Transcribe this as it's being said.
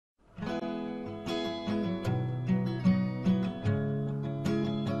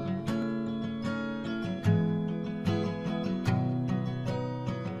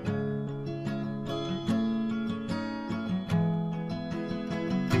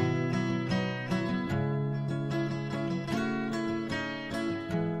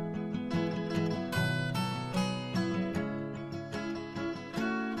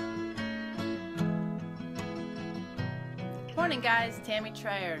morning, guys. Tammy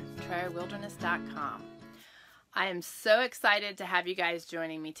Trayer, TrayerWilderness.com. I am so excited to have you guys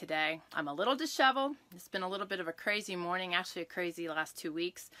joining me today. I'm a little disheveled. It's been a little bit of a crazy morning, actually a crazy last 2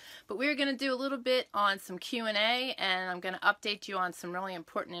 weeks. But we're going to do a little bit on some Q&A, and I'm going to update you on some really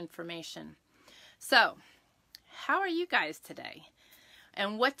important information. So, how are you guys today?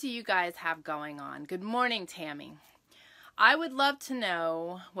 And what do you guys have going on? Good morning, Tammy. I would love to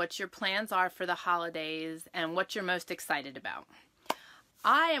know what your plans are for the holidays and what you're most excited about.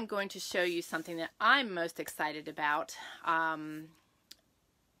 I am going to show you something that I'm most excited about.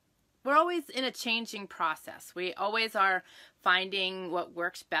 We're always in a changing process. We always are finding what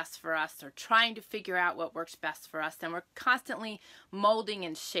works best for us or trying to figure out what works best for us. And we're constantly molding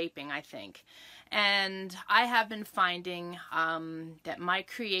and shaping, I think. And I have been finding that my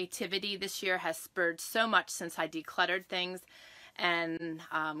creativity this year has spurred so much since I decluttered things. And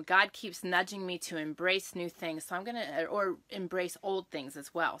God keeps nudging me to embrace new things. So I'm going to, or embrace old things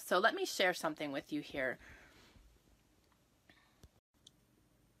as well. So let me share something with you here.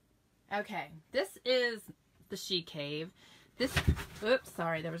 Okay, this is the she cave. This, oops,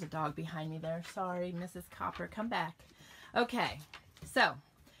 sorry, there was a dog behind me there. Sorry, Mrs. Copper, come back. Okay, so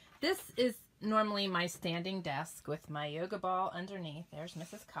this is normally my standing desk with my yoga ball underneath. There's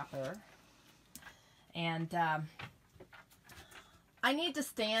Mrs. Copper. And I need to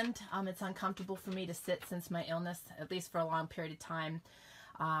stand. It's uncomfortable for me to sit since my illness, at least for a long period of time.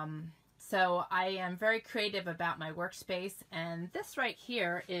 So I am very creative about my workspace. And this right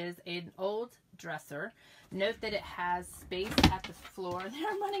here is an old dresser. Note that it has space at the floor. There,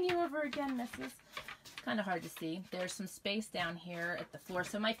 I'm running you over again, Mrs. Kind of hard to see. There's some space down here at the floor.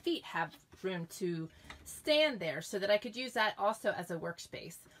 So my feet have room to stand there so that I could use that also as a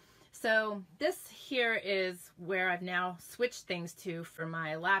workspace. So this here is where I've now switched things to for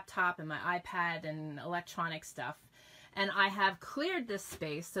my laptop and my iPad and electronic stuff. And I have cleared this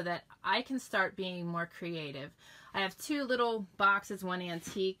space so that I can start being more creative. I have two little boxes, one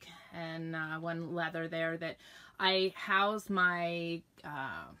antique and one leather there, that I house my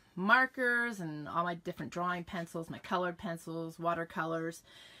markers and all my different drawing pencils, my colored pencils, watercolors,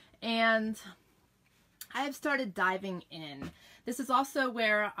 and I have started diving in. This is also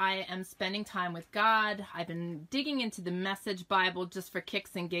where I am spending time with God. I've been digging into the Message Bible just for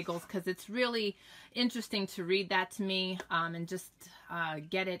kicks and giggles because it's really interesting to read that to me and just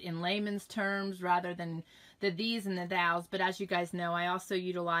get it in layman's terms rather than the these and the thous. But as you guys know, I also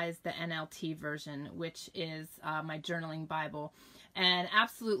utilize the NLT version, which is my journaling Bible, and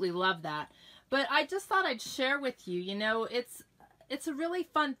absolutely love that. But I just thought I'd share with you, you know, it's a really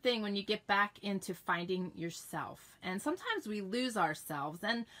fun thing when you get back into finding yourself. And sometimes we lose ourselves.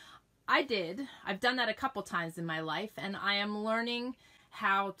 And I've done that a couple times in my life. And I am learning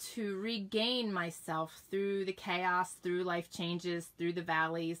how to regain myself through the chaos, through life changes, through the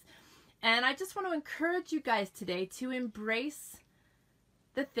valleys. And I just want to encourage you guys today to embrace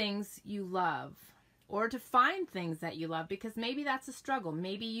the things you love, or to find things that you love, because maybe that's a struggle.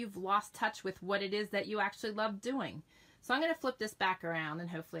 Maybe you've lost touch with what it is that you actually love doing. So I'm going to flip this back around and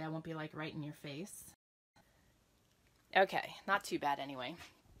hopefully I won't be like right in your face. Okay, not too bad anyway.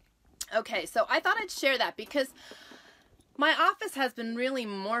 Okay, so I thought I'd share that because my office has been really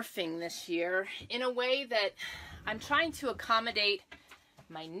morphing this year in a way that I'm trying to accommodate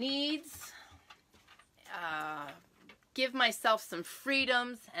my needs, give myself some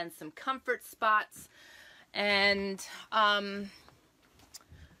freedoms and some comfort spots, and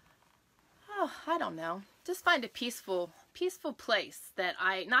I don't know, just find a peaceful place that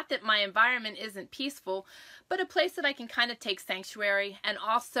not that my environment isn't peaceful, but a place that I can kind of take sanctuary and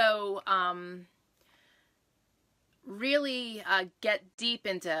also really get deep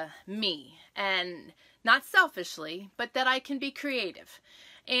into me, and not selfishly, but that I can be creative.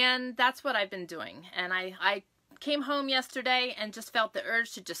 And that's what I've been doing. And I came home yesterday and just felt the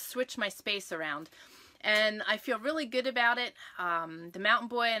urge to just switch my space around. And I feel really good about it. The Mountain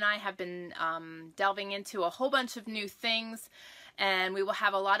Boy and I have been delving into a whole bunch of new things, and we will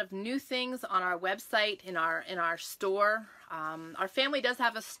have a lot of new things on our website, in our store. Our family does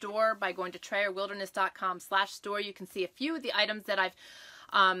have a store. By going to TrayerWilderness.com/store, you can see a few of the items that I've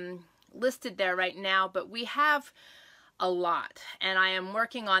listed there right now, but we have a lot, and I am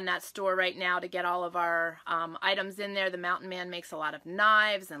working on that store right now to get all of our items in there. The Mountain Man makes a lot of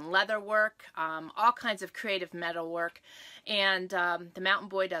knives and leather work, all kinds of creative metal work, and the Mountain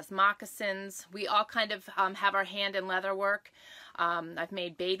Boy does moccasins. We all kind of have our hand in leather work. I've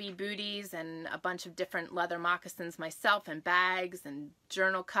made baby booties and a bunch of different leather moccasins myself, and bags and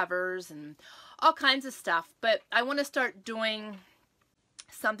journal covers and all kinds of stuff. But I want to start doing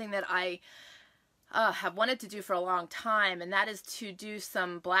something that I have wanted to do for a long time, and that is to do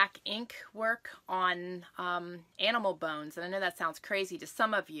some black ink work on animal bones. And I know that sounds crazy to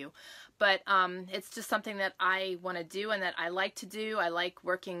some of you, but it's just something that I want to do and that I like to do. I like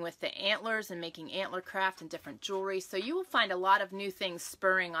working with the antlers and making antler craft and different jewelry. So you will find a lot of new things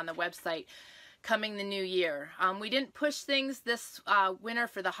spurring on the website coming the new year. We didn't push things this winter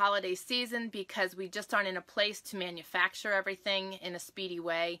for the holiday season because we just aren't in a place to manufacture everything in a speedy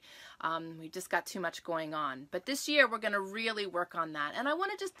way. We just got too much going on. But this year we're going to really work on that. And I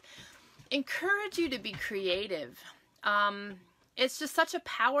want to just encourage you to be creative. It's just such a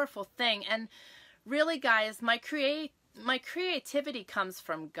powerful thing. And really, guys, my creativity comes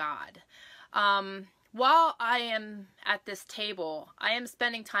from God. While I am at this table, I am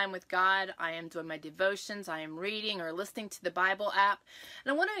spending time with God. I am doing my devotions. I am reading or listening to the Bible app.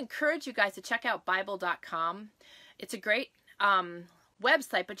 And I want to encourage you guys to check out Bible.com. It's a great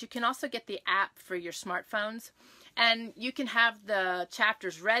website, but you can also get the app for your smartphones. And you can have the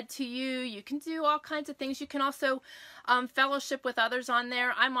chapters read to you. You can do all kinds of things. You can also fellowship with others on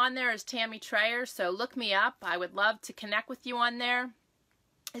there. I'm on there as Tammy Trayer, so look me up. I would love to connect with you on there.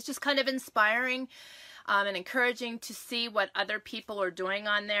 It's just kind of inspiring and encouraging to see what other people are doing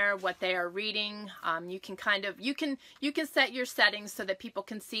on there, what they are reading. You can set your settings so that people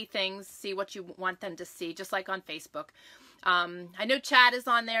can see things, see what you want them to see, just like on Facebook. I know Chad is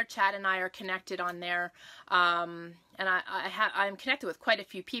on there. Chad and I are connected on there, and I'm connected with quite a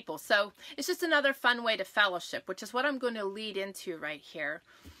few people. So it's just another fun way to fellowship, which is what I'm going to lead into right here.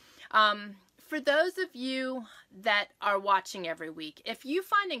 For those of you that are watching every week, if you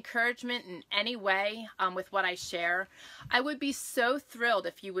find encouragement in any way with what I share, I would be so thrilled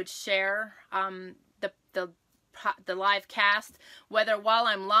if you would share the live cast, whether while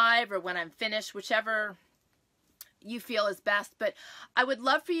I'm live or when I'm finished, whichever you feel is best. But I would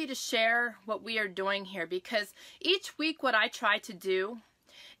love for you to share what we are doing here, because each week what I try to do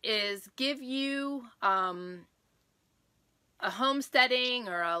is give you a homesteading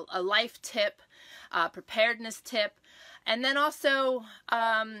or a life tip, preparedness tip, and then also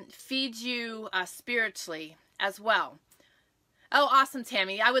feed you spiritually as well. Oh, awesome,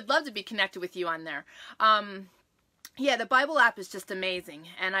 Tammy. I would love to be connected with you on there. Yeah, the Bible app is just amazing,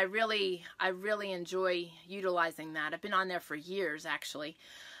 and I really enjoy utilizing that. I've been on there for years, actually.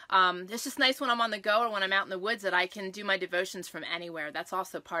 It's just nice when I'm on the go or when I'm out in the woods that I can do my devotions from anywhere. That's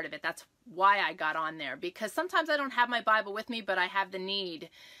also part of it. That's why I got on there, because sometimes I don't have my Bible with me, but I have the need,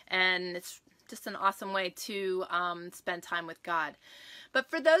 and it's just an awesome way to spend time with God. But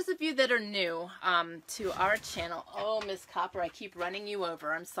for those of you that are new to our channel, oh, Miss Copper, I keep running you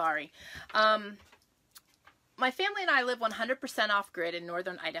over. I'm sorry. My family and I live 100% off-grid in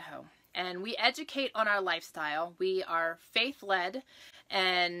northern Idaho, and we educate on our lifestyle. We are faith-led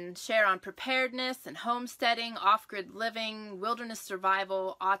and share on preparedness and homesteading, off-grid living, wilderness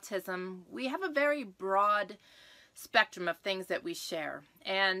survival, autism. We have a very broad spectrum of things that we share,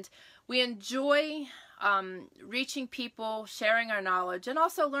 and we enjoy reaching people, sharing our knowledge, and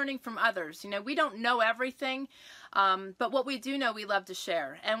also learning from others. You know, we don't know everything, but what we do know, we love to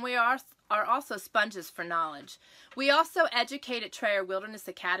share, and we are also sponges for knowledge. We also educate at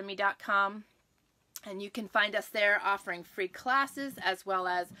TrayerWildernessAcademy.com, and you can find us there offering free classes as well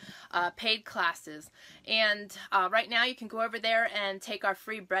as paid classes. And right now you can go over there and take our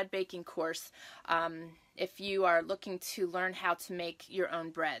free bread baking course if you are looking to learn how to make your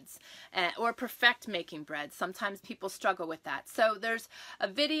own breads or perfect making bread. Sometimes people struggle with that. So there's a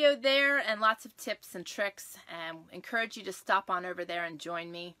video there and lots of tips and tricks, and encourage you to stop on over there and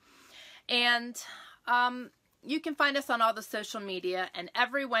join me. And you can find us on all the social media, and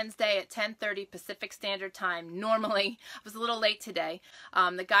every Wednesday at 10:30 Pacific Standard Time. Normally, I was a little late today.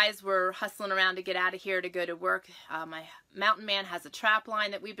 The guys were hustling around to get out of here to go to work. My mountain man has a trap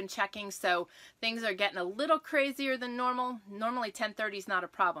line that we've been checking, so things are getting a little crazier than normal. Normally 10:30 is not a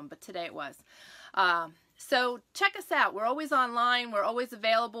problem, but today it was. So check us out. We're always online. We're always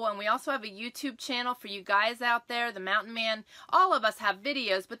available. And we also have a YouTube channel for you guys out there. The Mountain Man, all of us have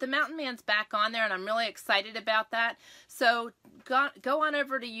videos, but the Mountain Man's back on there, and I'm really excited about that. So go on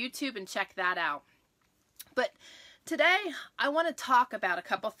over to YouTube and check that out. But today I want to talk about a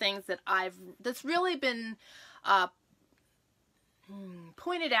couple things that's really been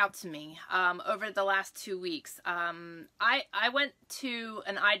pointed out to me over the last 2 weeks. I went to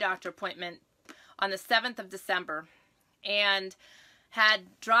an eye doctor appointment on the 7th of December and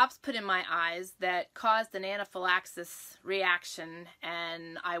had drops put in my eyes that caused an anaphylaxis reaction,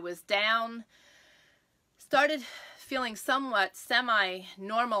 and I was down, started feeling somewhat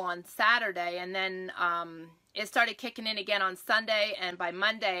semi-normal on Saturday, and then it started kicking in again on Sunday, and by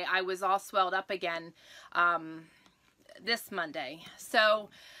Monday I was all swelled up again this Monday. So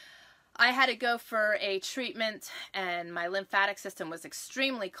I had to go for a treatment, and my lymphatic system was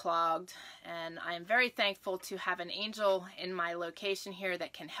extremely clogged, and I am very thankful to have an angel in my location here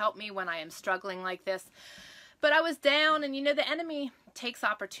that can help me when I am struggling like this. But I was down, and you know, the enemy takes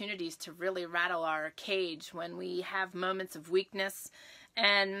opportunities to really rattle our cage when we have moments of weakness.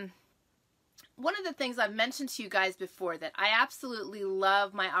 And one of the things I've mentioned to you guys before, that I absolutely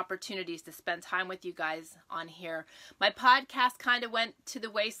love my opportunities to spend time with you guys on here. My podcast kind of went to the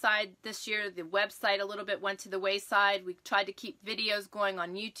wayside this year. The website a little bit went to the wayside. We tried to keep videos going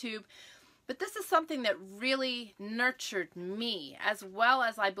on YouTube. But this is something that really nurtured me, as well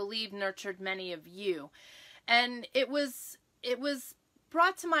as I believe nurtured many of you. And it was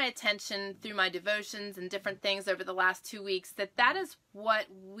brought to my attention through my devotions and different things over the last 2 weeks that is what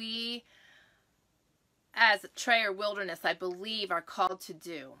we as Trayer Wilderness, I believe, are called to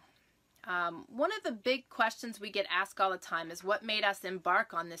do. One of the big questions we get asked all the time is what made us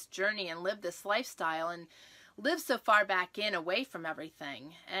embark on this journey and live this lifestyle and live so far back in, away from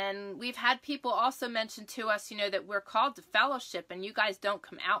everything. And we've had people also mention to us, you know, that we're called to fellowship, and you guys don't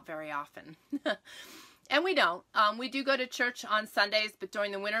come out very often. And we don't. We do go to church on Sundays, but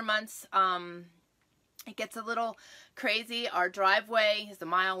during the winter months, it gets a little crazy. Our driveway is a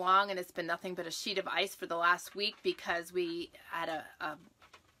mile long, and it's been nothing but a sheet of ice for the last week because we had a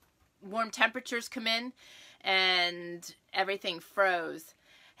warm temperatures come in and everything froze.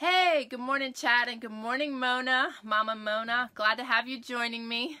 Hey, good morning, Chad, and good morning, Mona, Mama Mona. Glad to have you joining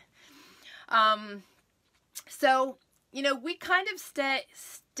me. So, you know, we kind of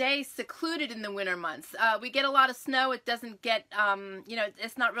stay secluded in the winter months. We get a lot of snow. It doesn't get, you know,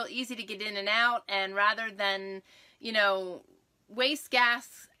 it's not real easy to get in and out. And rather than, you know, waste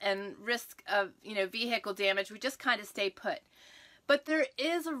gas and risk of, you know, vehicle damage, we just kind of stay put. But there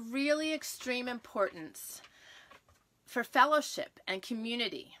is a really extreme importance for fellowship and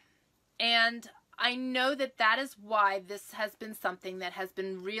community. And I know that that is why this has been something that has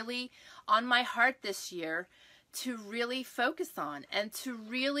been really on my heart this year to really focus on and to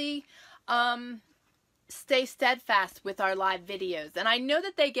really stay steadfast with our live videos. And I know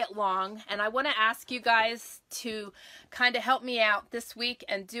that they get long, and I want to ask you guys to kind of help me out this week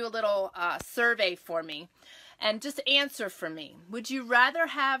and do a little survey for me and just answer for me. Would you rather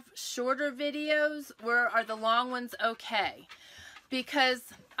have shorter videos, or are the long ones okay? Because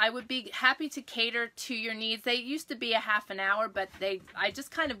I would be happy to cater to your needs. They used to be a half an hour, but I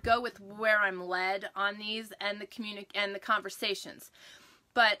just kind of go with where I'm led on these and the conversations.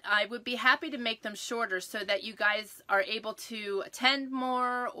 But I would be happy to make them shorter so that you guys are able to attend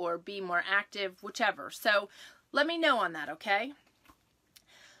more or be more active, whichever. So let me know on that, okay?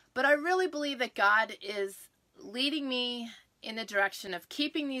 But I really believe that God is leading me in the direction of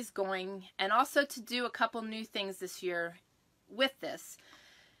keeping these going, and also to do a couple new things this year with this,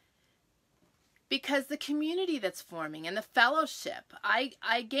 because the community that's forming and the fellowship,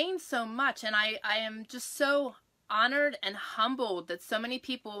 I gain so much, and I am just so honored and humbled that so many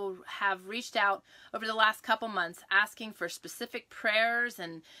people have reached out over the last couple months asking for specific prayers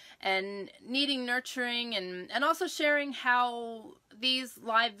and needing nurturing, and also sharing how these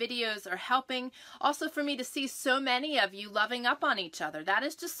live videos are helping. Also for me to see so many of you loving up on each other. That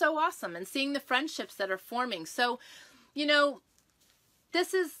is just so awesome, and seeing the friendships that are forming. So, you know,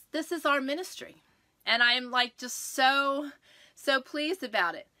 this is our ministry, and I am like just so pleased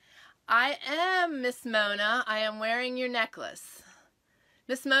about it. I am Miss Mona. I am wearing your necklace.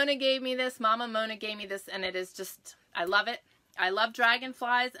 Miss Mona gave me this. Mama Mona gave me this, and it is just, I love it. I love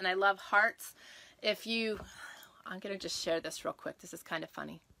dragonflies, and I love hearts. I'm going to just share this real quick. This is kind of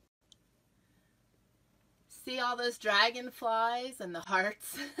funny. See all those dragonflies and the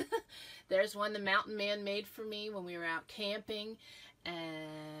hearts? There's one the mountain man made for me when we were out camping.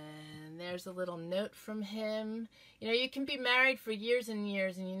 And there's a little note from him. You know, you can be married for years and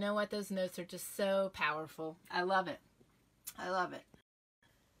years, and you know what? Those notes are just so powerful. I love it. I love it.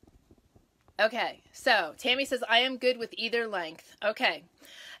 Okay, so Tammy says, I am good with either length. Okay.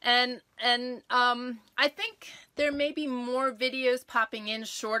 And I think there may be more videos popping in,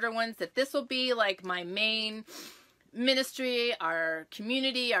 shorter ones, that this will be like my main ministry, our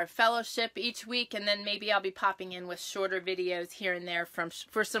community, our fellowship each week, and then maybe I'll be popping in with shorter videos here and there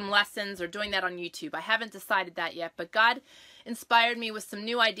for some lessons, or doing that on YouTube. I haven't decided that yet, but God inspired me with some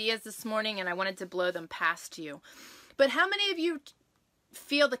new ideas this morning, and I wanted to blow them past you. But how many of you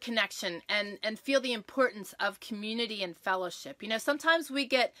feel the connection and feel the importance of community and fellowship. You know, sometimes we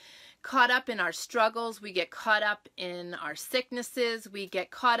get caught up in our struggles, we get caught up in our sicknesses, we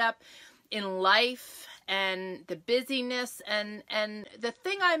get caught up in life and the busyness, and the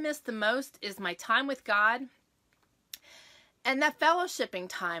thing I miss the most is my time with God and that fellowshipping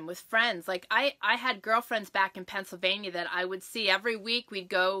time with friends. Like I had girlfriends back in Pennsylvania that I would see every week. We'd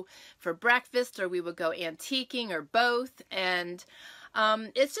go for breakfast or we would go antiquing or both, and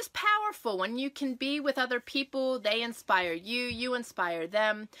it's just powerful when you can be with other people. They inspire you, you inspire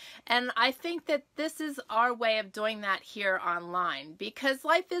them. And I think that this is our way of doing that here online, because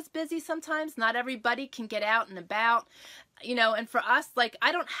life is busy sometimes. Not everybody can get out and about, you know, and for us, like,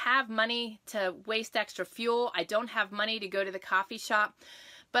 I don't have money to waste extra fuel. I don't have money to go to the coffee shop,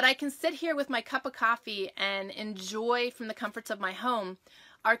 but I can sit here with my cup of coffee and enjoy from the comforts of my home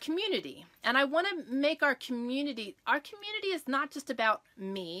our community. And I want to make our community is not just about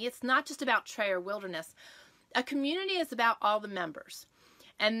me. It's not just about Trey or Wilderness. A community is about all the members.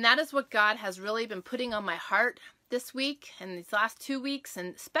 And that is what God has really been putting on my heart this week and these last 2 weeks,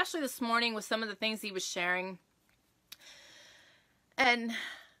 and especially this morning with some of the things he was sharing. And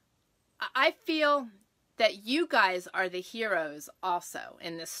I feel that you guys are the heroes also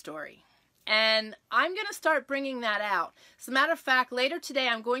in this story. And I'm going to start bringing that out. As a matter of fact, later today,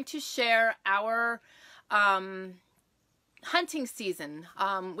 I'm going to share our hunting season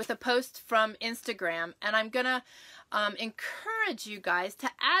with a post from Instagram. And I'm going to encourage you guys to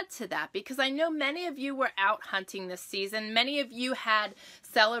add to that, because I know many of you were out hunting this season. Many of you had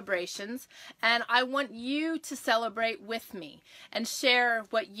celebrations, and I want you to celebrate with me and share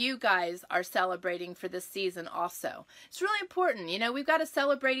what you guys are celebrating for this season also. It's really important. You know, we've got to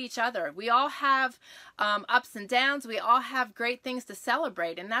celebrate each other. We all have ups and downs. We all have great things to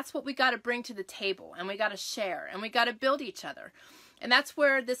celebrate, and that's what we got to bring to the table, and we got to share, and we got to build each other. And that's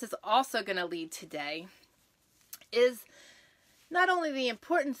where this is also going to lead today, is not only the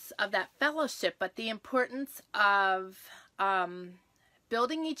importance of that fellowship, but the importance of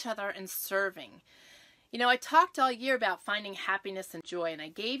building each other and serving. You know, I talked all year about finding happiness and joy, and I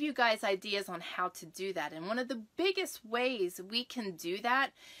gave you guys ideas on how to do that. And one of the biggest ways we can do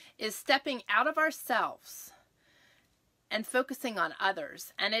that is stepping out of ourselves and focusing on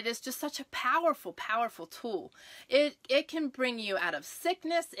others. And it is just such a powerful, powerful tool. It can bring you out of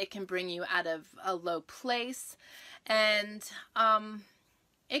sickness. It can bring you out of a low place. And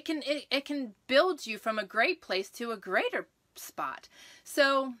it can build you from a great place to a greater spot.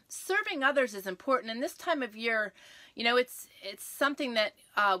 So serving others is important. And this time of year, you know, it's something that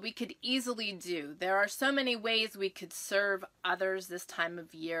we could easily do. There are so many ways we could serve others this time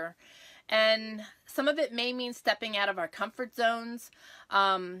of year. And some of it may mean stepping out of our comfort zones.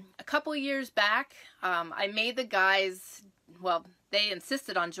 A couple years back, I made the guys, well, they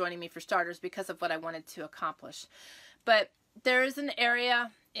insisted on joining me for starters because of what I wanted to accomplish. But there is an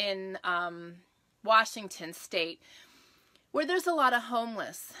area in Washington State where there's a lot of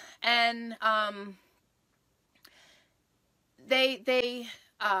homeless. And they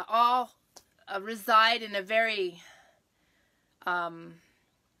all reside in a very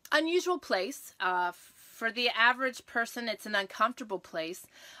unusual place. For the average person, it's an uncomfortable place.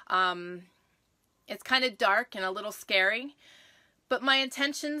 It's kind of dark and a little scary. But my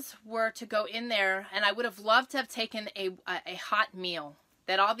intentions were to go in there, and I would have loved to have taken a hot meal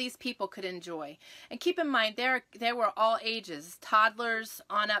that all these people could enjoy. And keep in mind, there were all ages, toddlers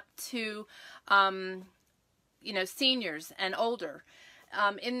on up to, you know, seniors and older,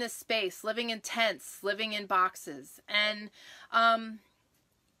 in this space, living in tents, living in boxes. And,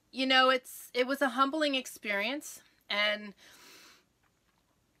 you know, it was a humbling experience,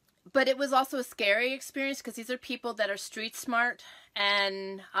 but it was also a scary experience, because these are people that are street smart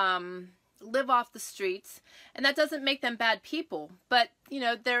and live off the streets, and that doesn't make them bad people. But you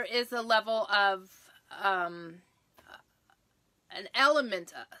know, there is a level of an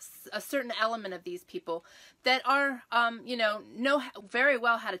element, a certain element of these people that are you know very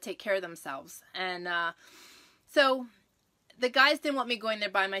well how to take care of themselves. And so the guys didn't want me going there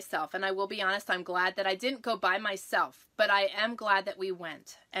by myself, and I will be honest, I'm glad that I didn't go by myself, but I am glad that we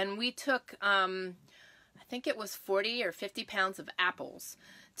went. And we took I think it was 40 or 50 pounds of apples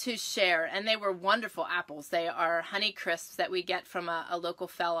to share, and they were wonderful apples. They are Honey Crisps that we get from a local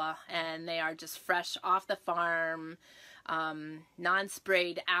fella, and they are just fresh off the farm,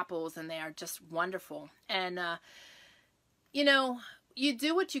 non-sprayed apples, and they are just wonderful. And you know, you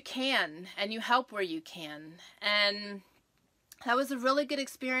do what you can, and you help where you can. And that was a really good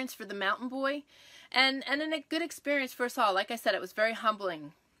experience for the mountain boy, and a good experience for us all. Like I said, it was very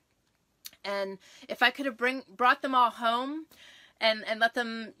humbling. And if I could have brought them all home and let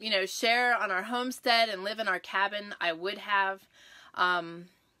them, you know, share on our homestead and live in our cabin, I would have. But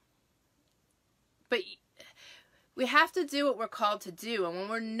we have to do what we're called to do. And when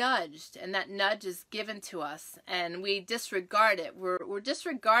we're nudged, and that nudge is given to us, and we disregard it, we're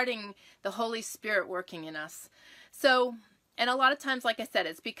disregarding the Holy Spirit working in us. So, and a lot of times, like I said,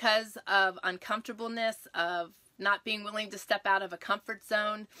 it's because of uncomfortableness, of not being willing to step out of a comfort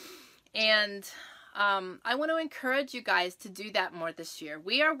zone. And I want to encourage you guys to do that more this year.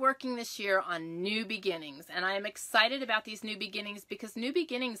 We are working this year on new beginnings, and I am excited about these new beginnings because new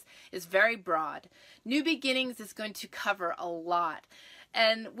beginnings is very broad. New beginnings is going to cover a lot,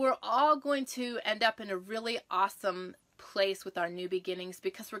 and we're all going to end up in a really awesome place with our new beginnings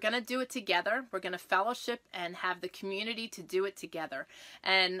because we're going to do it together. We're going to fellowship and have the community to do it together.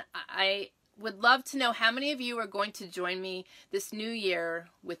 And I would love to know how many of you are going to join me this new year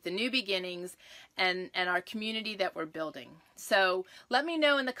with the new beginnings and our community that we're building. So let me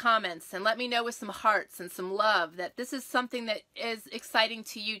know in the comments, and let me know with some hearts and some love that this is something that is exciting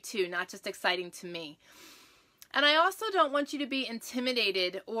to you too, not just exciting to me. And I also don't want you to be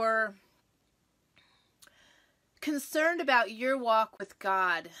intimidated or concerned about your walk with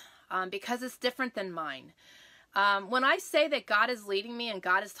God because it's different than mine. When I say that God is leading me and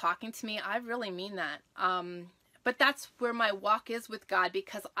God is talking to me, I really mean that. But that's where my walk is with God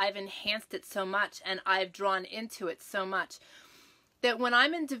because I've enhanced it so much and I've drawn into it so much that when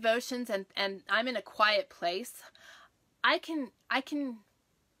I'm in devotions and I'm in a quiet place, I can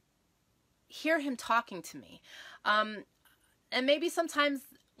hear him talking to me. And maybe sometimes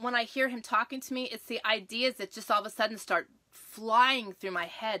when I hear him talking to me, it's the ideas that just all of a sudden start flying through my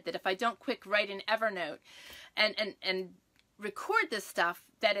head that if I don't quick write in Evernote and record this stuff,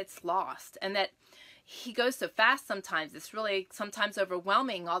 that it's lost. And that he goes so fast sometimes. It's really sometimes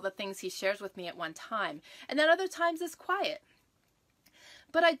overwhelming, all the things he shares with me at one time. And then other times it's quiet.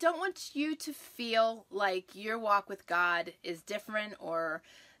 But I don't want you to feel like your walk with God is different or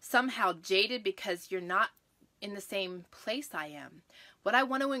somehow jaded because you're not in the same place I am. What I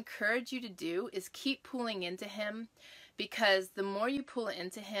want to encourage you to do is keep pulling into him, because the more you pull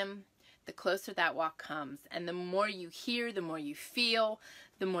into him, the closer that walk comes. And the more you hear, the more you feel,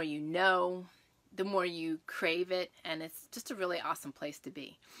 the more you know, the more you crave it. And it's just a really awesome place to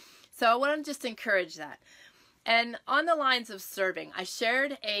be. So I want to just encourage that. And on the lines of serving, I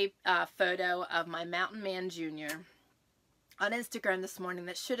shared a photo of my Mountain Man Jr. on Instagram this morning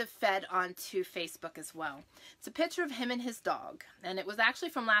that should have fed onto Facebook as well. It's a picture of him and his dog, and it was actually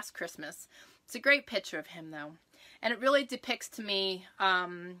from last Christmas. It's a great picture of him though, and it really depicts to me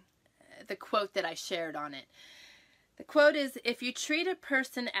the quote that I shared on it. The quote is, "If you treat a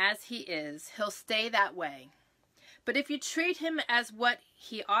person as he is, he'll stay that way. But if you treat him as what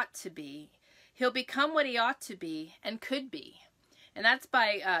he ought to be, he'll become what he ought to be and could be." And that's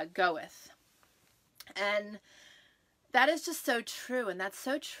by Goethe. And that is just so true, and that's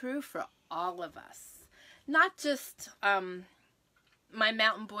so true for all of us. Not just my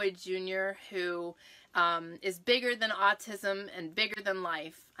Mountain Boy Jr., who is bigger than autism and bigger than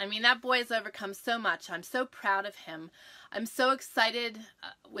life. I mean, that boy has overcome so much. I'm so proud of him. I'm so excited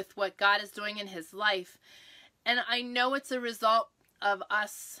with what God is doing in his life. And I know it's a result of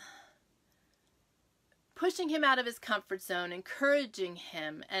us pushing him out of his comfort zone, encouraging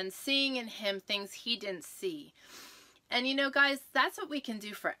him, and seeing in him things he didn't see. And you know, guys, that's what we can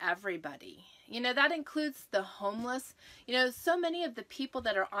do for everybody. You know, that includes the homeless. You know, so many of the people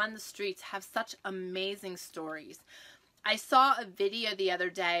that are on the streets have such amazing stories. I saw a video the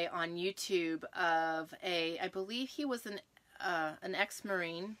other day on YouTube of I believe he was an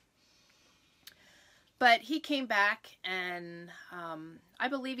ex-Marine. But he came back and I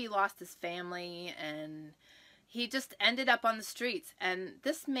believe he lost his family and he just ended up on the streets. And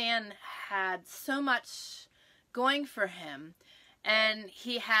this man had so much going for him, and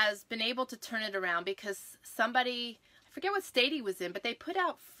he has been able to turn it around because somebody, I forget what state he was in, but they put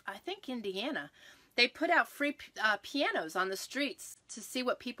out, I think Indiana, they put out free pianos on the streets to see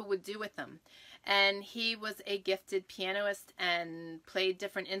what people would do with them. And he was a gifted pianist and played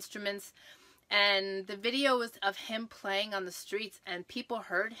different instruments. And the video was of him playing on the streets, and people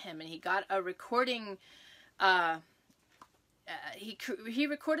heard him, and he got a recording. He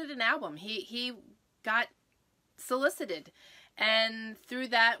recorded an album. He got solicited, and through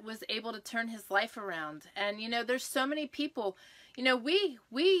that was able to turn his life around. And you know, there's so many people. You know,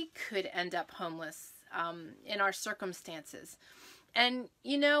 we could end up homeless in our circumstances, and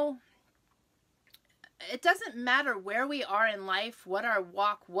you know, it doesn't matter where we are in life, what our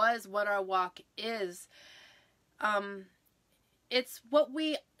walk was, what our walk is. It's what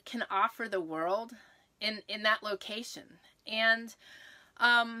we can offer the world in that location. And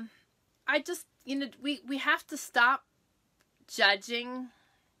I just, you know, we have to stop judging,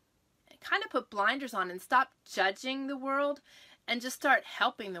 kind of put blinders on and stop judging the world and just start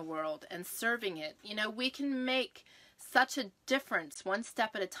helping the world and serving it. You know, we can make such a difference one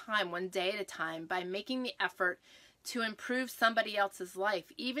step at a time, one day at a time, by making the effort to improve somebody else's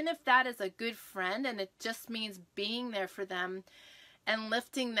life, even if that is a good friend and it just means being there for them and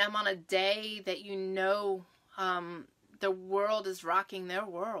lifting them on a day that you know the world is rocking their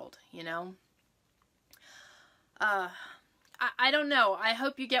world, you know. I don't know. I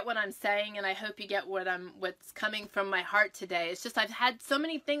hope you get what I'm saying, and I hope you get what's coming from my heart today. It's just I've had so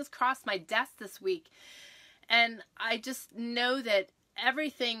many things cross my desk this week, and I just know that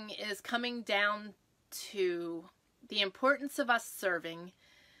everything is coming down to the importance of us serving,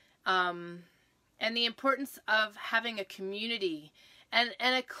 and the importance of having a community and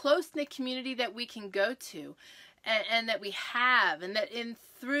a close-knit community that we can go to, and that we have, and that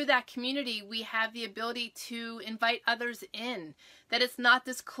through that community we have the ability to invite others in, that it's not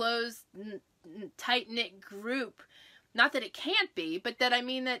this closed, tight-knit group. Not that it can't be, but that I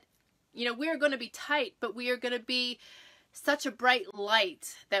mean that, you know, we are going to be tight, but we are going to be such a bright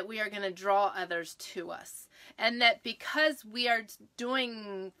light that we are going to draw others to us. And that because we are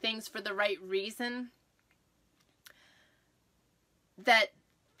doing things for the right reason, that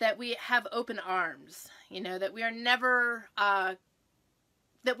we have open arms, you know, that we are never,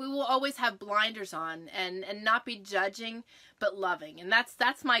 that we will always have blinders on and not be judging, but loving. And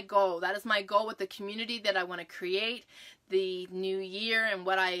that's my goal. That is my goal with the community that I want to create, the new year, and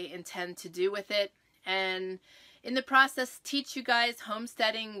what I intend to do with it. And in the process, teach you guys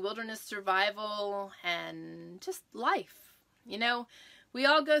homesteading, wilderness survival, and just life. You know, we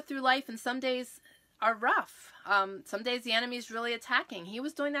all go through life, and some days are rough. Some days the enemy is really attacking. He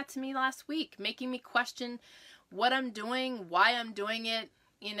was doing that to me last week, making me question what I'm doing, why I'm doing it,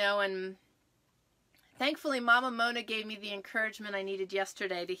 you know. And thankfully, Mama Mona gave me the encouragement I needed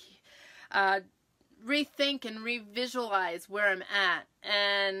yesterday to rethink and revisualize where I'm at.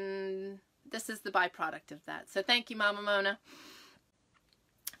 And this is the byproduct of that. So thank you, Mama Mona.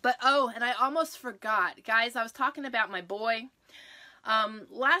 But, oh, and I almost forgot. Guys, I was talking about my boy.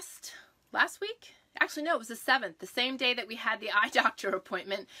 Last week? Actually, no, it was the 7th, the same day that we had the eye doctor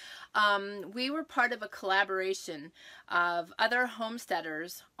appointment. We were part of a collaboration of other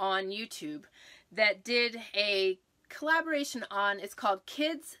homesteaders on YouTube that did a collaboration on, it's called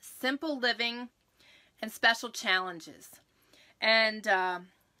Kids, Simple Living, and Special Challenges. And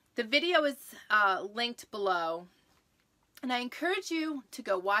the video is linked below. And I encourage you to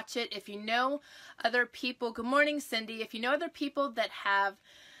go watch it. If you know other people, good morning, Cindy. If you know other people that have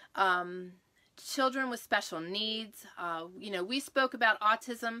children with special needs, you know, we spoke about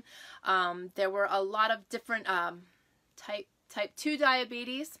autism. There were a lot of different type 2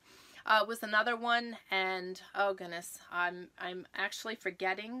 diabetes was another one, and oh goodness, I'm actually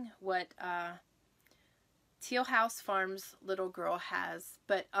forgetting what Teal House Farm's little girl has,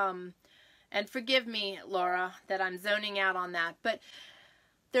 but and forgive me, Laura, that I'm zoning out on that, but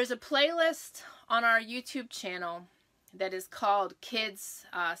there's a playlist on our YouTube channel that is called Kids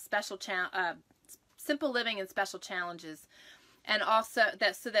Simple Living and Special Challenges, and also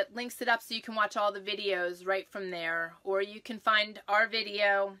that links it up so you can watch all the videos right from there, or you can find our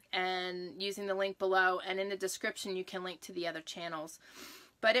video and using the link below, and in the description you can link to the other channels.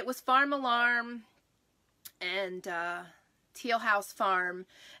 But it was Farm Alarm and Teal House Farm,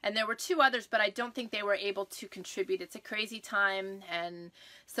 and there were 2 others, but I don't think they were able to contribute. It's a crazy time, and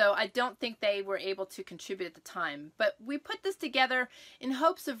so I don't think they were able to contribute at the time. But we put this together in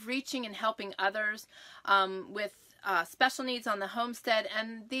hopes of reaching and helping others with special needs on the homestead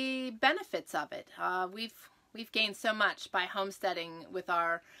and the benefits of it. We've gained so much by homesteading with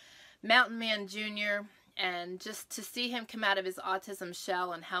our Mountain Man Jr., and just to see him come out of his autism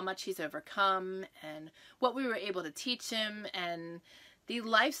shell and how much he's overcome and what we were able to teach him and the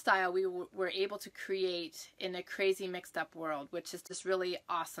lifestyle we were able to create in a crazy mixed up world, which is just really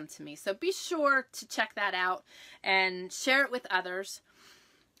awesome to me. So be sure to check that out and share it with others.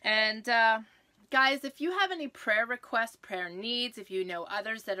 And guys, if you have any prayer requests, prayer needs, if you know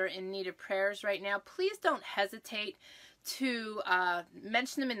others that are in need of prayers right now, please don't hesitate to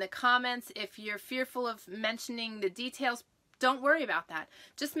mention them in the comments. If you're fearful of mentioning the details, don't worry about that.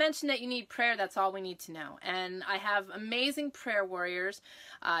 Just mention that you need prayer. That's all we need to know. And I have amazing prayer warriors,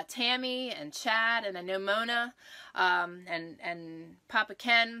 Tammy and Chad, and I know Mona and Papa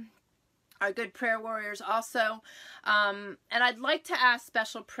Ken. our good prayer warriors also. And I'd like to ask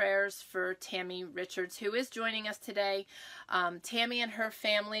special prayers for Tammy Richards, who is joining us today. Tammy and her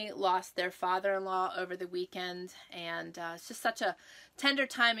family lost their father-in-law over the weekend, and it's just such a tender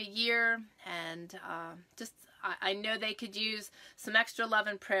time of year, and I know they could use some extra love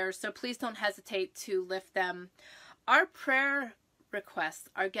and prayers, so please don't hesitate to lift them. Our prayer requests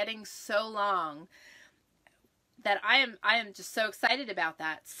are getting so long that I am just so excited about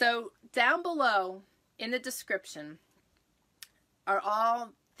that. So down below in the description are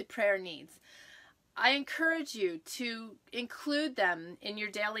all the prayer needs. I encourage you to include them in your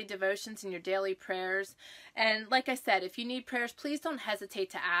daily devotions and your daily prayers. And like I said, if you need prayers, please don't hesitate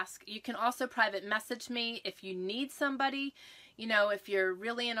to ask. You can also private message me if you need somebody. You know, if you're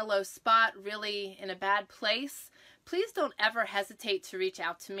really in a low spot, really in a bad place, please don't ever hesitate to reach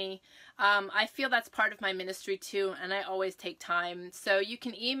out to me. I feel that's part of my ministry too, and I always take time. So you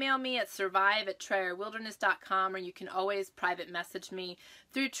can email me at survive@trayerwilderness.com, or you can always private message me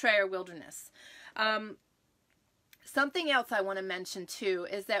through Trayer Wilderness. Something else I want to mention too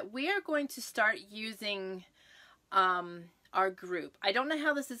is that we are going to start using our group. I don't know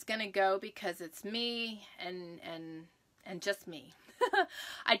how this is going to go because it's me and just me.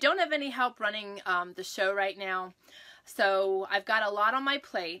 I don't have any help running the show right now, so I've got a lot on my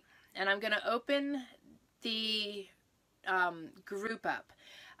plate, and I'm going to open the group up.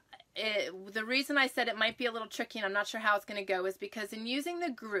 The reason I said it might be a little tricky and I'm not sure how it's going to go is because in using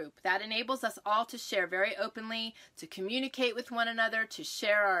the group, that enables us all to share very openly, to communicate with one another, to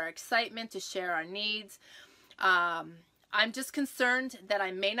share our excitement, to share our needs. I'm just concerned that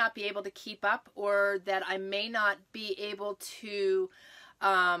I may not be able to keep up, or that I may not be able to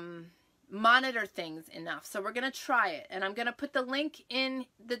monitor things enough. So we're going to try it, and I'm going to put the link in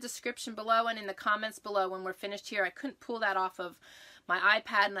the description below and in the comments below when we're finished here. I couldn't pull that off of my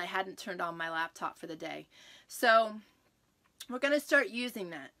iPad, and I hadn't turned on my laptop for the day. So we're going to start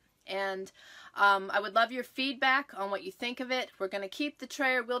using that. And I would love your feedback on what you think of it. We're going to keep the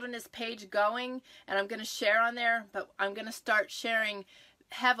Trayer Wilderness page going, and I'm going to share on there, but I'm going to start sharing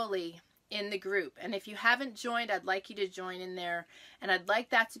heavily in the group. And if you haven't joined, I'd like you to join in there, and I'd like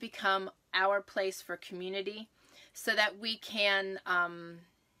that to become our place for community so that we can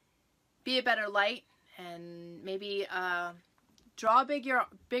be a better light and maybe draw a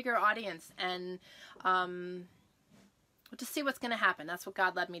bigger audience, and we'll just see what's going to happen. That's what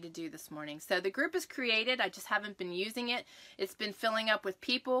God led me to do this morning. So the group is created. I just haven't been using it. It's been filling up with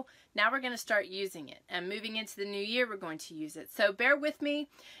people. Now we're going to start using it. And moving into the new year, we're going to use it. So bear with me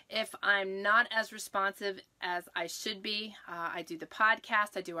if I'm not as responsive as I should be. I do the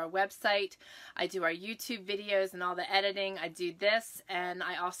podcast. I do our website. I do our YouTube videos and all the editing. I do this, and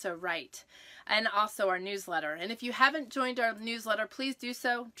I also write. And also our newsletter. And if you haven't joined our newsletter, please do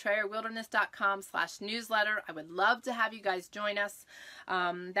so. TrayerWilderness.com/newsletter. I would love to have you guys join us.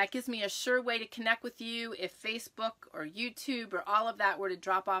 That gives me a sure way to connect with you. If Facebook or YouTube or all of that were to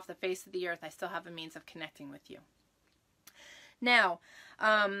drop off the face of the earth, I still have a means of connecting with you. Now,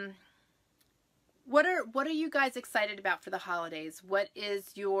 what are you guys excited about for the holidays? What is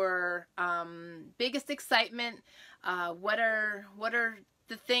your biggest excitement? What are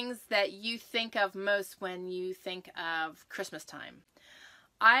the things that you think of most when you think of Christmas time?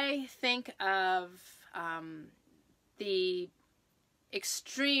 I think of the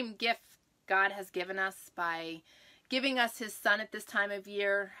extreme gift God has given us by giving us His Son at this time of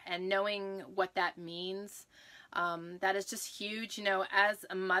year, and knowing what that means. That is just huge. You know, as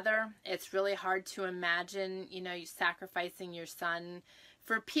a mother, it's really hard to imagine, you know, you sacrificing your son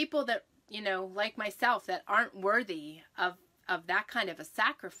for people that, you know, like myself, that aren't worthy of that kind of a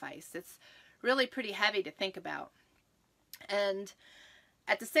sacrifice. It's really pretty heavy to think about. And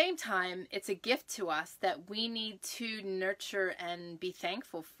at the same time, it's a gift to us that we need to nurture and be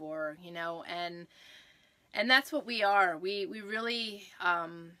thankful for, you know, and that's what we are. We really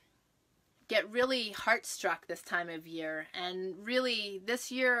get really heartstruck this time of year, and really this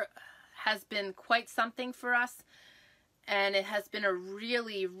year has been quite something for us, and it has been a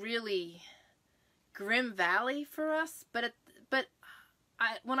really, really grim valley for us, but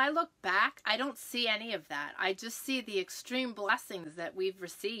when I look back, I don't see any of that. I just see the extreme blessings that we've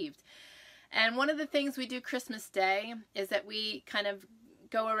received. And one of the things we do Christmas Day is that we kind of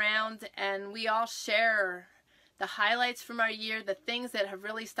go around and we all share the highlights from our year, the things that have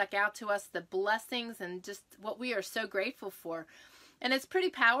really stuck out to us, the blessings, and just what we are so grateful for. And it's pretty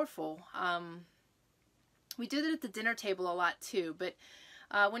powerful. We do that at the dinner table a lot too, but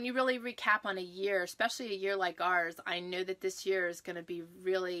when you really recap on a year, especially a year like ours, I know that this year is going to be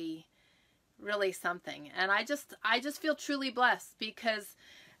really, really something. And I just feel truly blessed because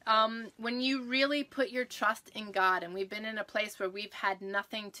When you really put your trust in God, and we've been in a place where we've had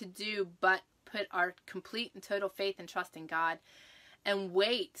nothing to do but put our complete and total faith and trust in God and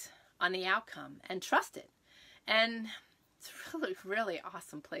wait on the outcome and trust it. And it's a really, really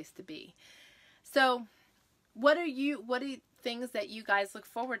awesome place to be. So what are things that you guys look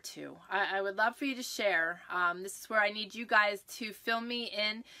forward to? I would love for you to share. This is where I need you guys to fill me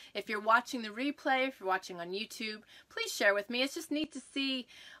in. If you're watching the replay, if you're watching on YouTube, please share with me. It's just neat to see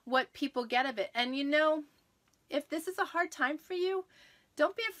what people get of it. And you know, if this is a hard time for you,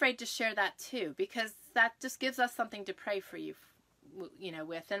 don't be afraid to share that too, because that just gives us something to pray for you,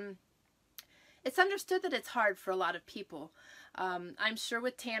 with. And it's understood that it's hard for a lot of people. I'm sure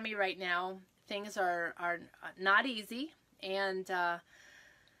with Tammy right now, things are not easy. And, and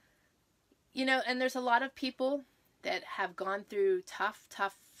there's a lot of people that have gone through tough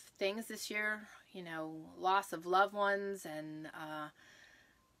things this year, loss of loved ones and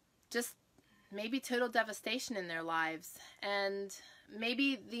just maybe total devastation in their lives. And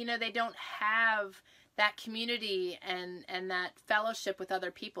maybe, they don't have that community and that fellowship with other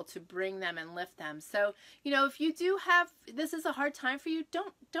people to bring them and lift them. So, if you do have, this is a hard time for you,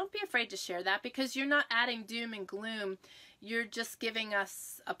 don't be afraid to share that, because you're not adding doom and gloom. You're just giving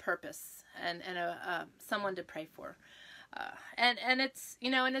us a purpose and someone to pray for. And it's,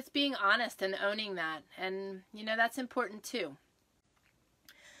 and it's being honest and owning that. And, that's important too.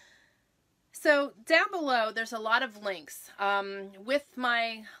 So down below, there's a lot of links with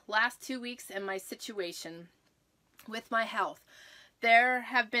my last 2 weeks and my situation with my health. There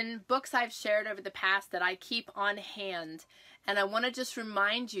have been books I've shared over the past that I keep on hand. And I want to just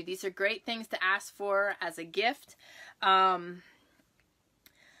remind you, these are great things to ask for as a gift.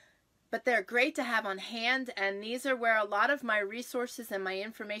 But they're great to have on hand, and these are where a lot of my resources and my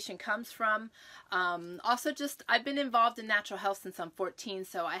information comes from. Also, I've been involved in natural health since I'm 14,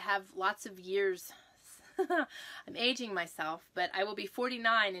 so I have lots of years. I'm aging myself, but I will be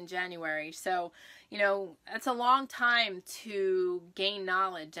 49 in January. So, it's a long time to gain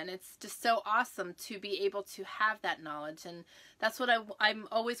knowledge, and it's just so awesome to be able to have that knowledge. And that's what I'm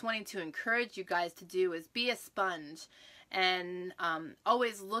always wanting to encourage you guys to do, is be a sponge and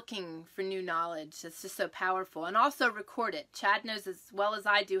always looking for new knowledge. It's just so powerful. And also record it. Chad knows as well as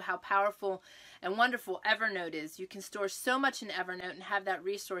I do how powerful and wonderful Evernote is. You can store so much in Evernote and have that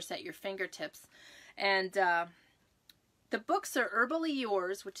resource at your fingertips. And the books are Herbally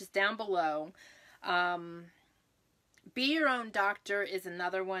Yours, which is down below. Be Your Own Doctor is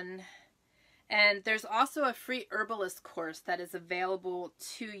another one. And there's also a free herbalist course that is available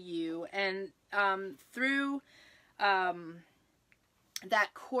to you. And through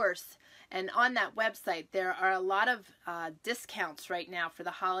that course and on that website, there are a lot of discounts right now for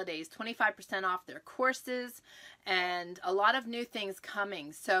the holidays, 25% off their courses and a lot of new things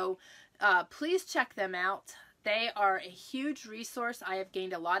coming. So please check them out. They are a huge resource. I have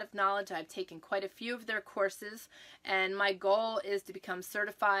gained a lot of knowledge. I've taken quite a few of their courses, and my goal is to become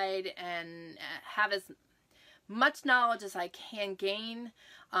certified and have as much knowledge as I can gain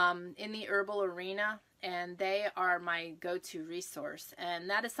in the herbal arena. And they are my go-to resource. And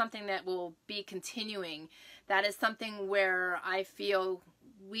that is something that will be continuing. That is something where I feel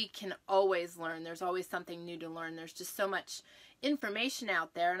we can always learn. There's always something new to learn. There's just so much information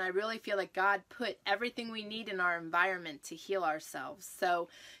out there. And I really feel like God put everything we need in our environment to heal ourselves. So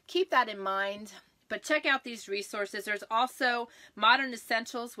keep that in mind. But check out these resources. There's also Modern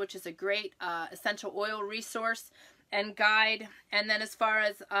Essentials, which is a great essential oil resource and guide. And then as far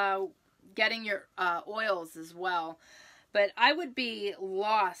as getting your oils as well. But I would be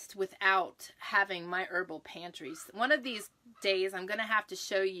lost without having my herbal pantries. One of these days I'm going to have to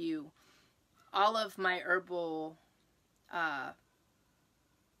show you all of my herbal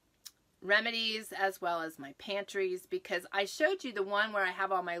remedies as well as my pantries, because I showed you the one where I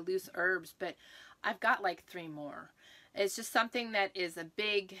have all my loose herbs, but I've got like 3 more. It's just something that is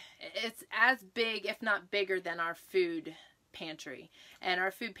it's as big, if not bigger, than our food pantry, and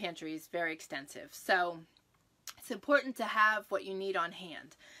our food pantry is very extensive. So it's important to have what you need on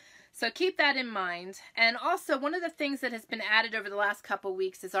hand. So keep that in mind. And also, one of the things that has been added over the last couple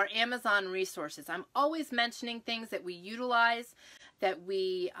weeks is our Amazon resources. I'm always mentioning things that we utilize, that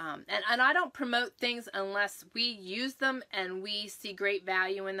we, and I don't promote things unless we use them and we see great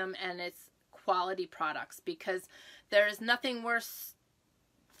value in them and it's quality products, because there is nothing worse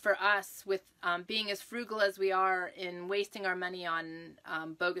for us with being as frugal as we are in wasting our money on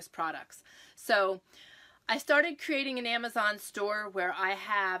bogus products. So I started creating an Amazon store where I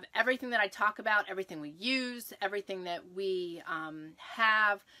have everything that I talk about, everything we use, everything that we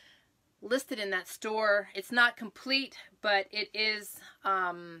have listed in that store. It's not complete, but it is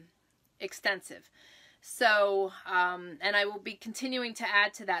extensive. So, and I will be continuing to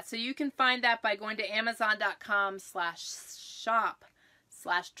add to that. So you can find that by going to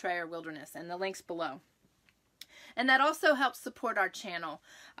amazon.com/shop/Trayer Wilderness, and the link's below. And that also helps support our channel.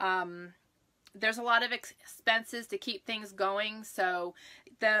 There's a lot of expenses to keep things going, so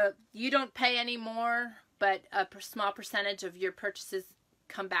you don't pay any more, but a small percentage of your purchases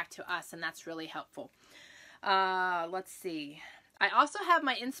come back to us, and that's really helpful. Let's see. I also have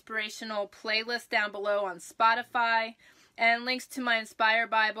my inspirational playlist down below on Spotify, and links to my Inspire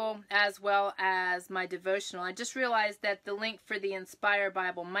Bible as well as my devotional. I just realized that the link for the Inspire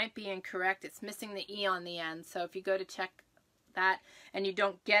Bible might be incorrect. It's missing the E on the end, so if you go to check that and you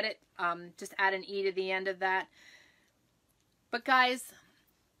don't get it, just add an E to the end of that. But guys,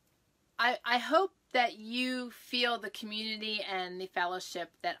 I hope that you feel the community and the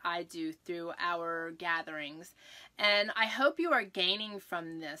fellowship that I do through our gatherings, and I hope you are gaining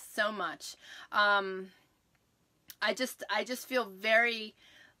from this so much. I just feel very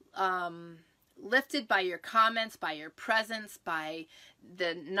lifted by your comments, by your presence, by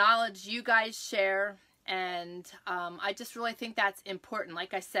the knowledge you guys share. And I just really think that's important.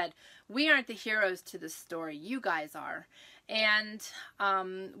 Like I said, we aren't the heroes to this story. You guys are. And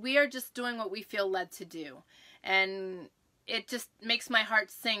we are just doing what we feel led to do. And it just makes my heart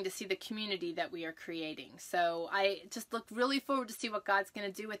sing to see the community that we are creating. So I just look really forward to see what God's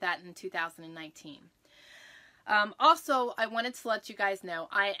going to do with that in 2019. Also, I wanted to let you guys know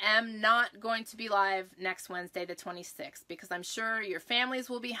I am not going to be live next Wednesday, the 26th, because I'm sure your families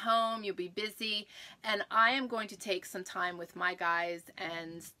will be home, you'll be busy, and I am going to take some time with my guys,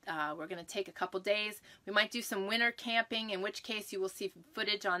 and we're going to take a couple days. We might do some winter camping, in which case you will see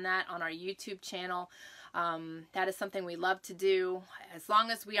footage on that on our YouTube channel. That is something we love to do, as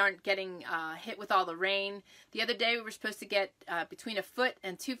long as we aren't getting hit with all the rain. The other day we were supposed to get between 1 foot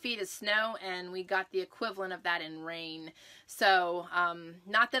and 2 feet of snow, and we got the equivalent of that in rain. So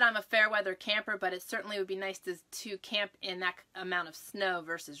not that I'm a fair weather camper, but it certainly would be nice to camp in that amount of snow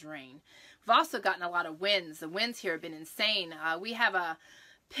versus rain. We've also gotten a lot of winds. The winds here have been insane. We have a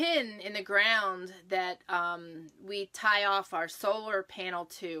pin in the ground that we tie off our solar panel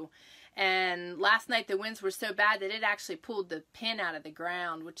to. And last night the winds were so bad that it actually pulled the pin out of the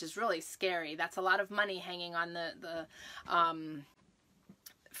ground, which is really scary. That's a lot of money hanging on the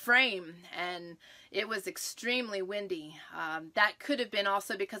frame, and it was extremely windy. That could have been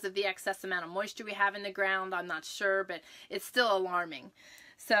also because of the excess amount of moisture we have in the ground. I'm not sure, but it's still alarming.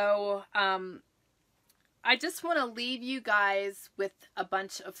 So I just want to leave you guys with a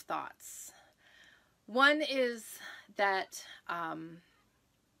bunch of thoughts. One is that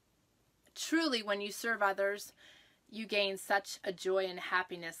truly, when you serve others, you gain such a joy and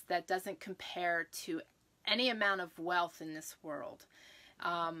happiness that doesn't compare to any amount of wealth in this world.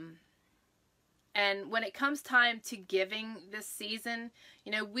 And when it comes time to giving this season,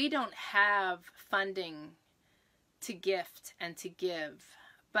 you know, we don't have funding to gift and to give,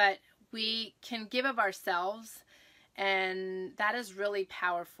 but we can give of ourselves, and that is really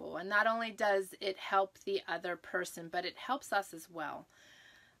powerful. And not only does it help the other person, but it helps us as well.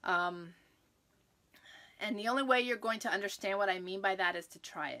 And the only way you're going to understand what I mean by that is to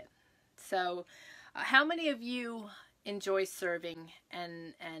try it. So how many of you enjoy serving,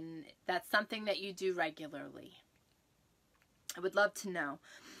 and that's something that you do regularly? I would love to know.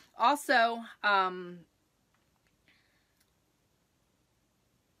 Also, I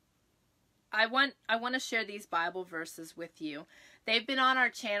want to share these Bible verses with you. They've been on our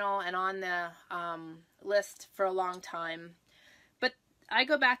channel and on the list for a long time. I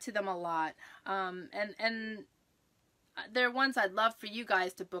go back to them a lot, and they're ones I'd love for you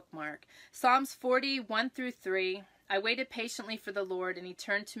guys to bookmark. Psalms 40:1-3. I waited patiently for the Lord, and he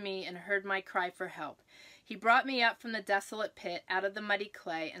turned to me and heard my cry for help. He brought me up from the desolate pit, out of the muddy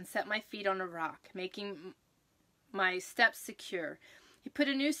clay, and set my feet on a rock, making my steps secure. He put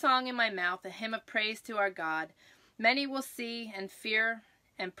a new song in my mouth, a hymn of praise to our God. Many will see and fear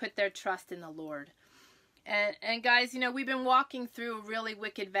and put their trust in the Lord. And guys, you know, we've been walking through a really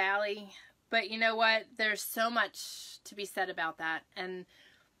wicked valley, but you know what? There's so much to be said about that. And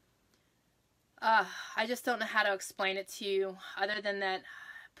I just don't know how to explain it to you, other than that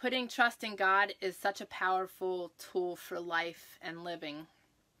putting trust in God is such a powerful tool for life and living.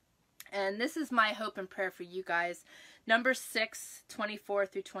 And this is my hope and prayer for you guys. Numbers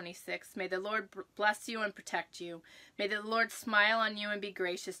 6:24-26. May the Lord bless you and protect you. May the Lord smile on you and be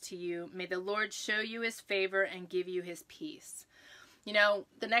gracious to you. May the Lord show you his favor and give you his peace. You know,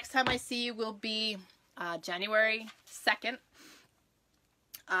 the next time I see you will be January 2nd.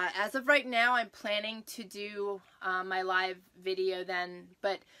 As of right now, I'm planning to do my live video then,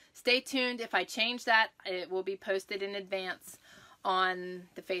 but stay tuned. If I change that, it will be posted in advance on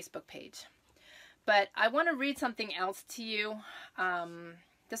the Facebook page. But I want to read something else to you.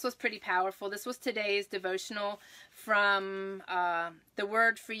 This was pretty powerful. This was today's devotional from the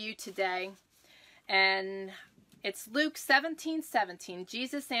Word for You today. And it's Luke 17:17.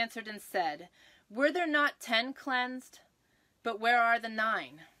 Jesus answered and said, "Were there not 10 cleansed? But where are the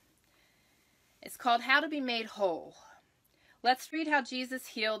 9? It's called How to Be Made Whole. Let's read how Jesus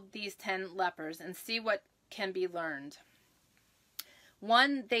healed these 10 lepers and see what can be learned.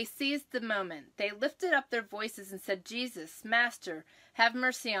 1, they seized the moment. They lifted up their voices and said, "Jesus, Master, have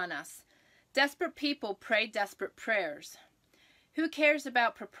mercy on us." Desperate people pray desperate prayers. Who cares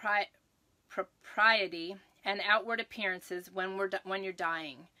about propriety and outward appearances when you're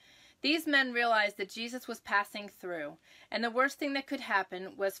dying? These men realized that Jesus was passing through, and the worst thing that could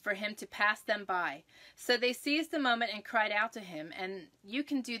happen was for him to pass them by. So they seized the moment and cried out to him, and you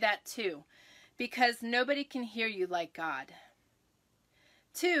can do that too, because nobody can hear you like God.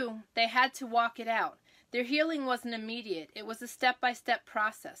 2, they had to walk it out. Their healing wasn't immediate. It was a step-by-step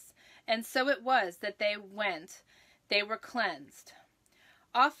process, and so it was that they were cleansed.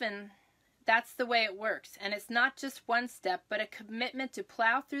 Often, that's the way it works, and it's not just one step, but a commitment to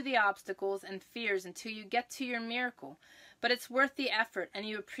plow through the obstacles and fears until you get to your miracle. But it's worth the effort, and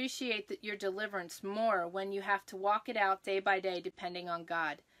you appreciate your deliverance more when you have to walk it out day by day, depending on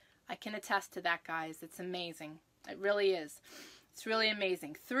God. I can attest to that, guys. It's amazing. It really is. It's really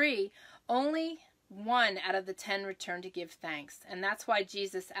amazing. 3, only 1 out of the 10 returned to give thanks, and that's why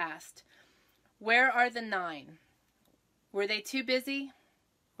Jesus asked, "Where are the 9? Were they too busy?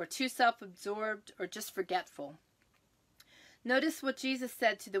 Or too self-absorbed, or just forgetful?" Notice what Jesus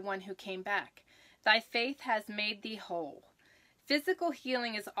said to the one who came back. "Thy faith has made thee whole." Physical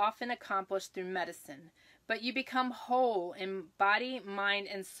healing is often accomplished through medicine, but you become whole in body, mind,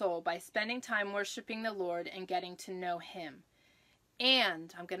 and soul by spending time worshiping the Lord and getting to know Him.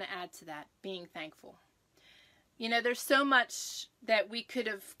 And, I'm going to add to that, being thankful. You know, there's so much that we could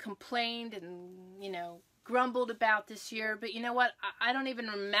have complained and, grumbled about this year, but you know what? I don't even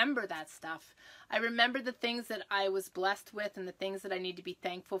remember that stuff. I remember the things that I was blessed with and the things that I need to be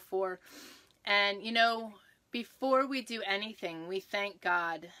thankful for. And, before we do anything, we thank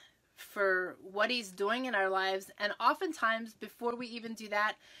God for what He's doing in our lives. And oftentimes, before we even do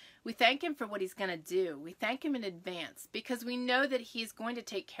that, we thank Him for what He's going to do. We thank Him in advance because we know that He's going to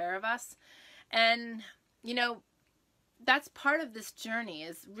take care of us. And, that's part of this journey,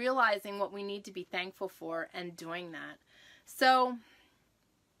 is realizing what we need to be thankful for and doing that. So,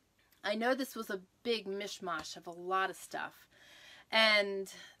 I know this was a big mishmash of a lot of stuff.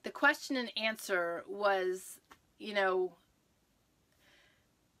 And the question and answer was, the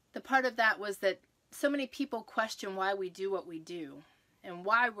part of that was that so many people question why we do what we do and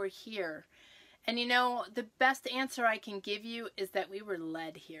why we're here. And the best answer I can give you is that we were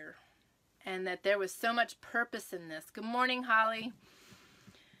led here. And that there was so much purpose in this. Good morning, Holly.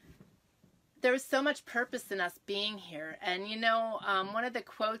 There was so much purpose in us being here. And one of the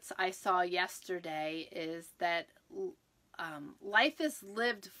quotes I saw yesterday is that life is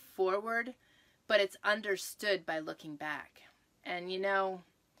lived forward, but it's understood by looking back. And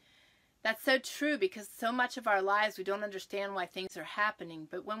that's so true, because so much of our lives we don't understand why things are happening.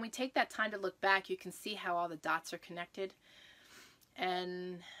 But when we take that time to look back, you can see how all the dots are connected.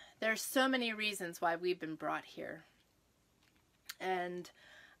 And there's so many reasons why we've been brought here. And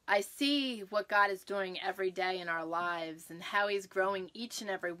I see what God is doing every day in our lives and how He's growing each and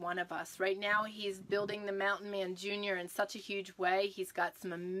every one of us. Right now, He's building the Mountain Man Jr. in such a huge way. He's got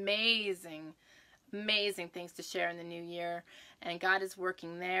some amazing, amazing things to share in the new year. And God is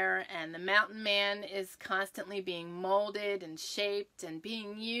working there. And the Mountain Man is constantly being molded and shaped and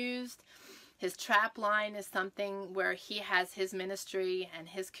being used. His trap line is something where he has his ministry and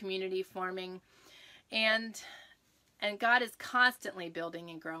his community forming. And God is constantly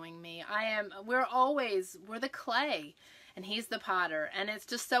building and growing me. We're the clay and He's the potter. And it's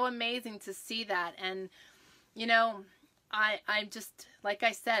just so amazing to see that. And, I'm just, like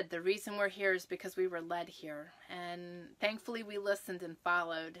I said, the reason we're here is because we were led here. And thankfully we listened and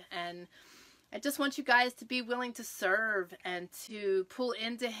followed. And I just want you guys to be willing to serve and to pull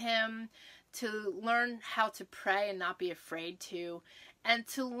into Him, to learn how to pray and not be afraid to, and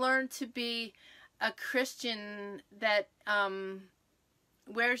to learn to be a Christian that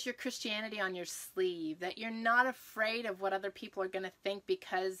wears your Christianity on your sleeve, that you're not afraid of what other people are going to think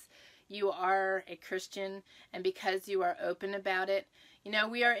because you are a Christian and because you are open about it.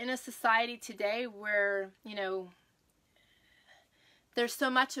 We are in a society today where, there's so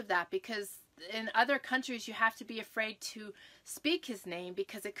much of that, because in other countries you have to be afraid to speak his name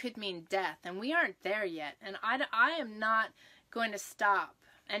because it could mean death, and we aren't there yet. And I am not going to stop.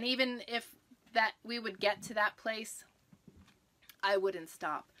 And even if that we would get to that place, I wouldn't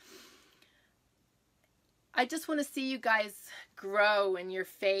stop. I just want to see you guys grow in your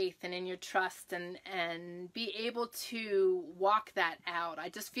faith and in your trust, and be able to walk that out. I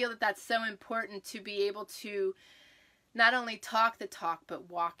just feel that that's so important, to be able to not only talk the talk, but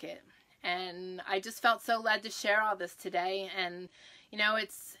walk it. And I just felt so led to share all this today. And, you know,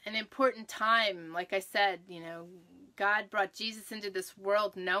 it's an important time. Like I said, you know, God brought Jesus into this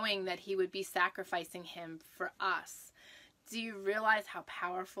world knowing that he would be sacrificing him for us. Do you realize how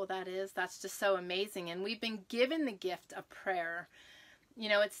powerful that is? That's just so amazing. And we've been given the gift of prayer. You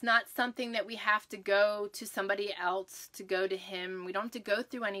know, it's not something that we have to go to somebody else to go to him. We don't have to go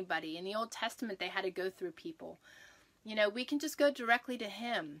through anybody. In the Old Testament, they had to go through people. You know, we can just go directly to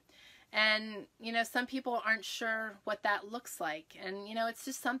him. And, you know, some people aren't sure what that looks like. And, you know, it's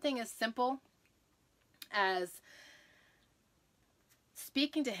just something as simple as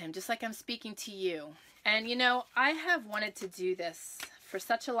speaking to him, just like I'm speaking to you. And, you know, I have wanted to do this for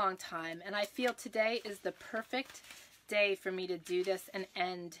such a long time, and I feel today is the perfect day for me to do this and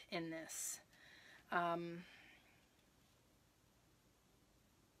end in this. I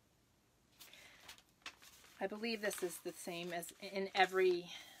believe this is the same as in every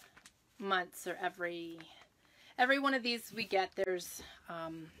month, or every one of these we get, there's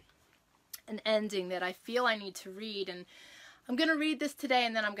an ending that I feel I need to read, and I'm going to read this today,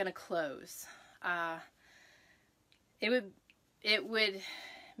 and then I'm going to close. It would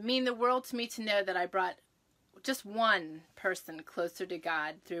mean the world to me to know that I brought just one person closer to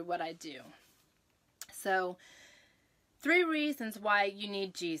God through what I do. So, 3 reasons why you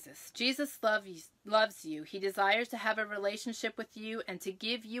need Jesus. Jesus loves you. He desires to have a relationship with you and to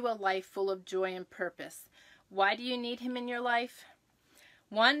give you a life full of joy and purpose. Why do you need him in your life?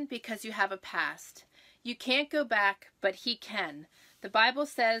 1, because you have a past. You can't go back, but he can. The Bible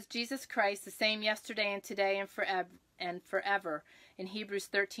says Jesus Christ, the same yesterday and today and forever in Hebrews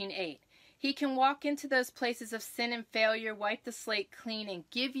 13:8. He can walk into those places of sin and failure, wipe the slate clean, and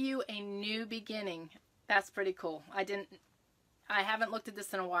give you a new beginning. That's pretty cool. I haven't looked at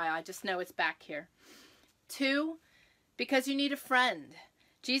this in a while. I just know it's back here. 2, because you need a friend.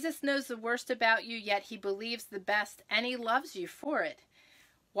 Jesus knows the worst about you, yet he believes the best, and he loves you for it.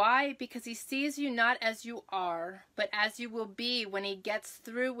 Why? Because he sees you not as you are, but as you will be when he gets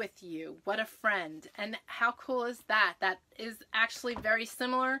through with you. What a friend. And how cool is that? That is actually very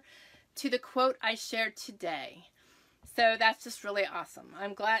similar to the quote I shared today. So that's just really awesome.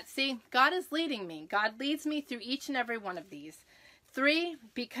 I'm glad. See, God is leading me. God leads me through each and every one of these. 3,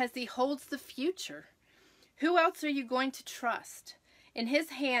 because he holds the future. Who else are you going to trust? In his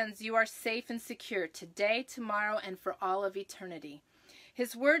hands you are safe and secure today, tomorrow, and for all of eternity.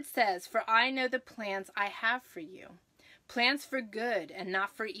 His word says, "For I know the plans I have for you, plans for good and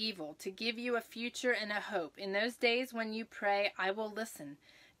not for evil, to give you a future and a hope. In those days when you pray, I will listen."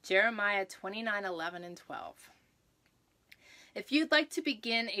 Jeremiah 29:11 and 12. If you'd like to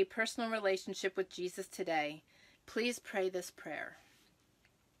begin a personal relationship with Jesus today, please pray this prayer.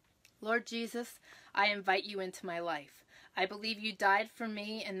 Lord Jesus, I invite you into my life. I believe you died for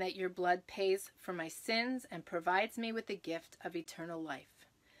me and that your blood pays for my sins and provides me with the gift of eternal life.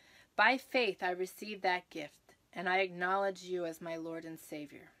 By faith, I receive that gift, and I acknowledge you as my Lord and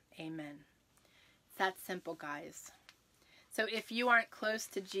Savior. Amen. It's that simple, guys. So if you aren't close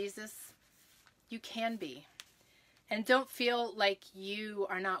to Jesus, you can be. And don't feel like you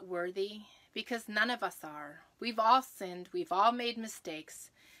are not worthy, because none of us are. We've all sinned, we've all made mistakes,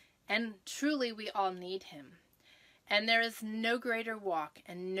 and truly we all need him. And there is no greater walk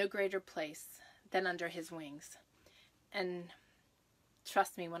and no greater place than under his wings. And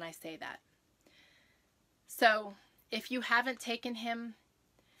trust me when I say that. So, if you haven't taken him,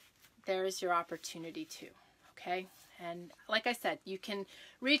 there is your opportunity to, okay? And like I said, you can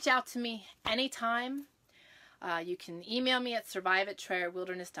reach out to me anytime. You can email me at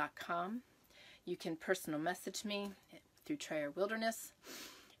survive@trayerwilderness.com. You can personal message me through Trayer Wilderness.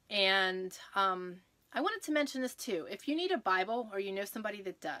 And I wanted to mention this too. If you need a Bible or you know somebody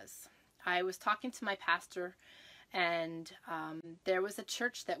that does, I was talking to my pastor, and there was a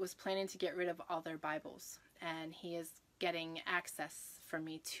church that was planning to get rid of all their Bibles, and he is getting access for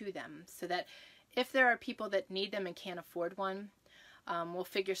me to them, so that if there are people that need them and can't afford one, we'll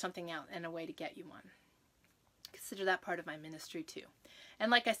figure something out and a way to get you one. Consider that part of my ministry too. And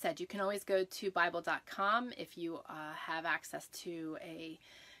like I said, you can always go to Bible.com if you have access to a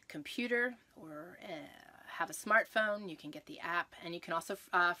computer or have a smartphone, you can get the app, and you can also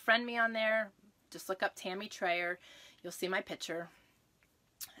friend me on there. Just look up Tammy Trayer. You'll see my picture.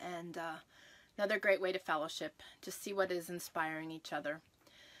 And another great way to fellowship. Just see what is inspiring each other.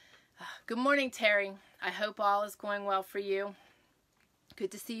 Good morning, Terry. I hope all is going well for you.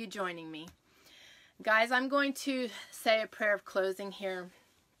 Good to see you joining me. Guys, I'm going to say a prayer of closing here.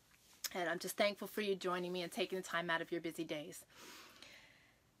 And I'm just thankful for you joining me and taking the time out of your busy days.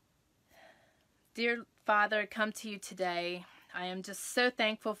 Dear Father, I come to you today. I am just so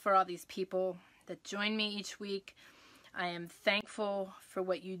thankful for all these people that join me each week. I am thankful for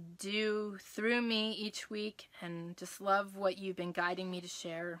what you do through me each week and just love what you've been guiding me to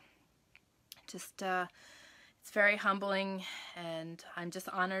share. Just, it's very humbling, and I'm just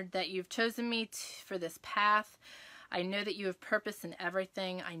honored that you've chosen me for this path. I know that you have purpose in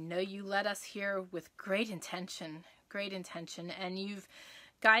everything. I know you led us here with great intention, and you've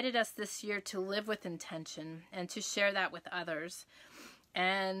guided us this year to live with intention and to share that with others.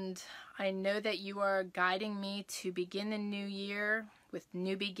 And I know that you are guiding me to begin the new year with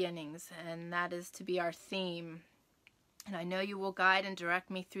new beginnings, and that is to be our theme. And I know you will guide and direct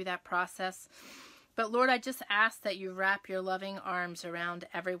me through that process. But Lord, I just ask that you wrap your loving arms around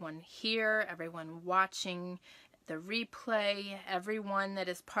everyone here, everyone watching the replay, everyone that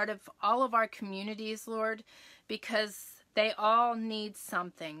is part of all of our communities, Lord, because they all need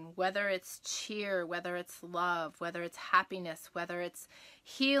something, whether it's cheer, whether it's love, whether it's happiness, whether it's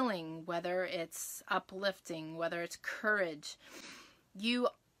healing, whether it's uplifting, whether it's courage. You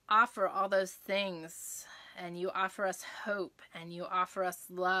offer all those things, and you offer us hope, and you offer us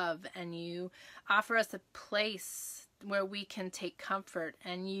love, and you offer us a place where we can take comfort,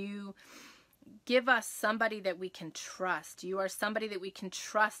 and you give us somebody that we can trust. You are somebody that we can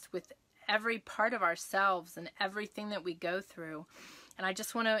trust with every part of ourselves and everything that we go through. And I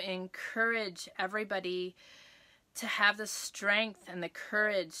just want to encourage everybody to have the strength and the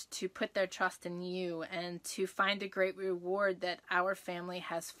courage to put their trust in you and to find the great reward that our family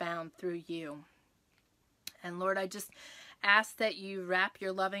has found through you. And Lord, I just ask that you wrap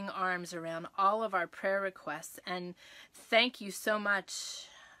your loving arms around all of our prayer requests, and thank you so much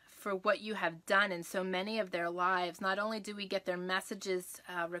for what you have done in so many of their lives. Not only do we get their messages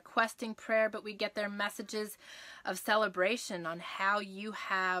requesting prayer, but we get their messages of celebration on how you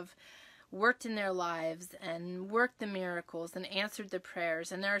have worked in their lives and worked the miracles and answered the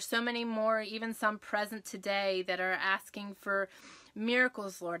prayers. And there are so many more, even some present today, that are asking for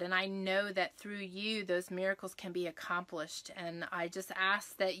miracles, Lord. And I know that through you, those miracles can be accomplished. And I just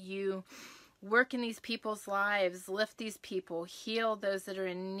ask that you work in these people's lives, lift these people, heal those that are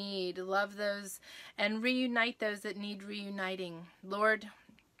in need, love those, and reunite those that need reuniting. Lord,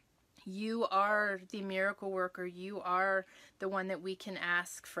 you are the miracle worker. You are the one that we can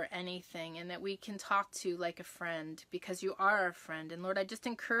ask for anything and that we can talk to like a friend, because you are our friend. And Lord, I just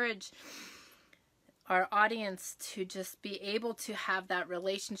encourage our audience to just be able to have that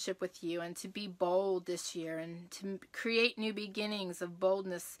relationship with you and to be bold this year and to create new beginnings of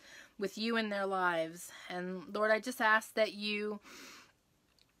boldness with you in their lives. And Lord, I just ask that you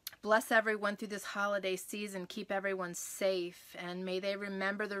bless everyone through this holiday season, keep everyone safe, and may they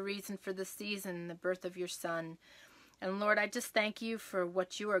remember the reason for the season, the birth of your Son. And Lord, I just thank you for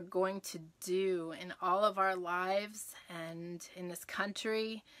what you are going to do in all of our lives and in this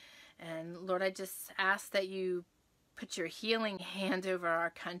country. And Lord, I just ask that you put your healing hand over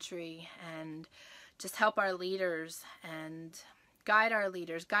our country and just help our leaders and guide our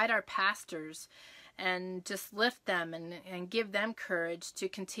leaders, guide our pastors, and just lift them and give them courage to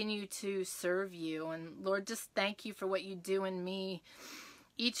continue to serve you. And Lord, just thank you for what you do in me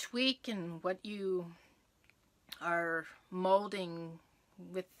each week and what you are molding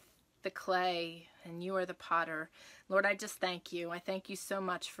with the clay, and you are the potter. Lord, I just thank you. I thank you so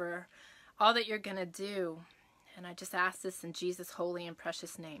much for all that you're going to do. And I just ask this in Jesus' holy and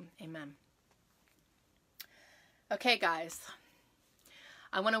precious name. Amen. Okay, guys.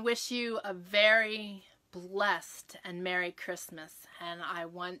 I want to wish you a very blessed and Merry Christmas. And I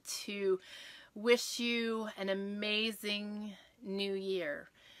want to wish you an amazing new year.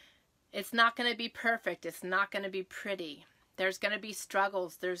 It's not going to be perfect. It's not going to be pretty. There's going to be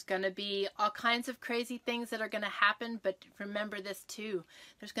struggles. There's going to be all kinds of crazy things that are going to happen. But remember this too.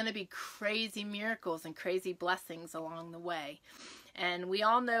 There's going to be crazy miracles and crazy blessings along the way. And we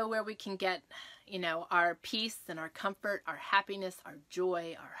all know where we can get, our peace and our comfort, our happiness, our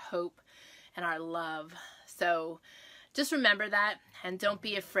joy, our hope, and our love. So just remember that, and don't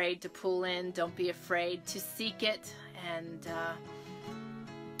be afraid to pull in. Don't be afraid to seek it. And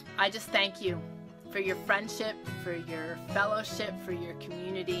I just thank you for your friendship, for your fellowship, for your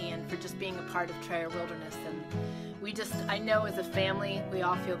community, and for just being a part of Traer Wilderness. And I know as a family, we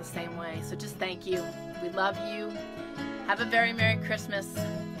all feel the same way. So just thank you. We love you. Have a very Merry Christmas,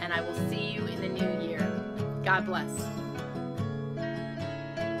 and I will see you in the new year. God bless.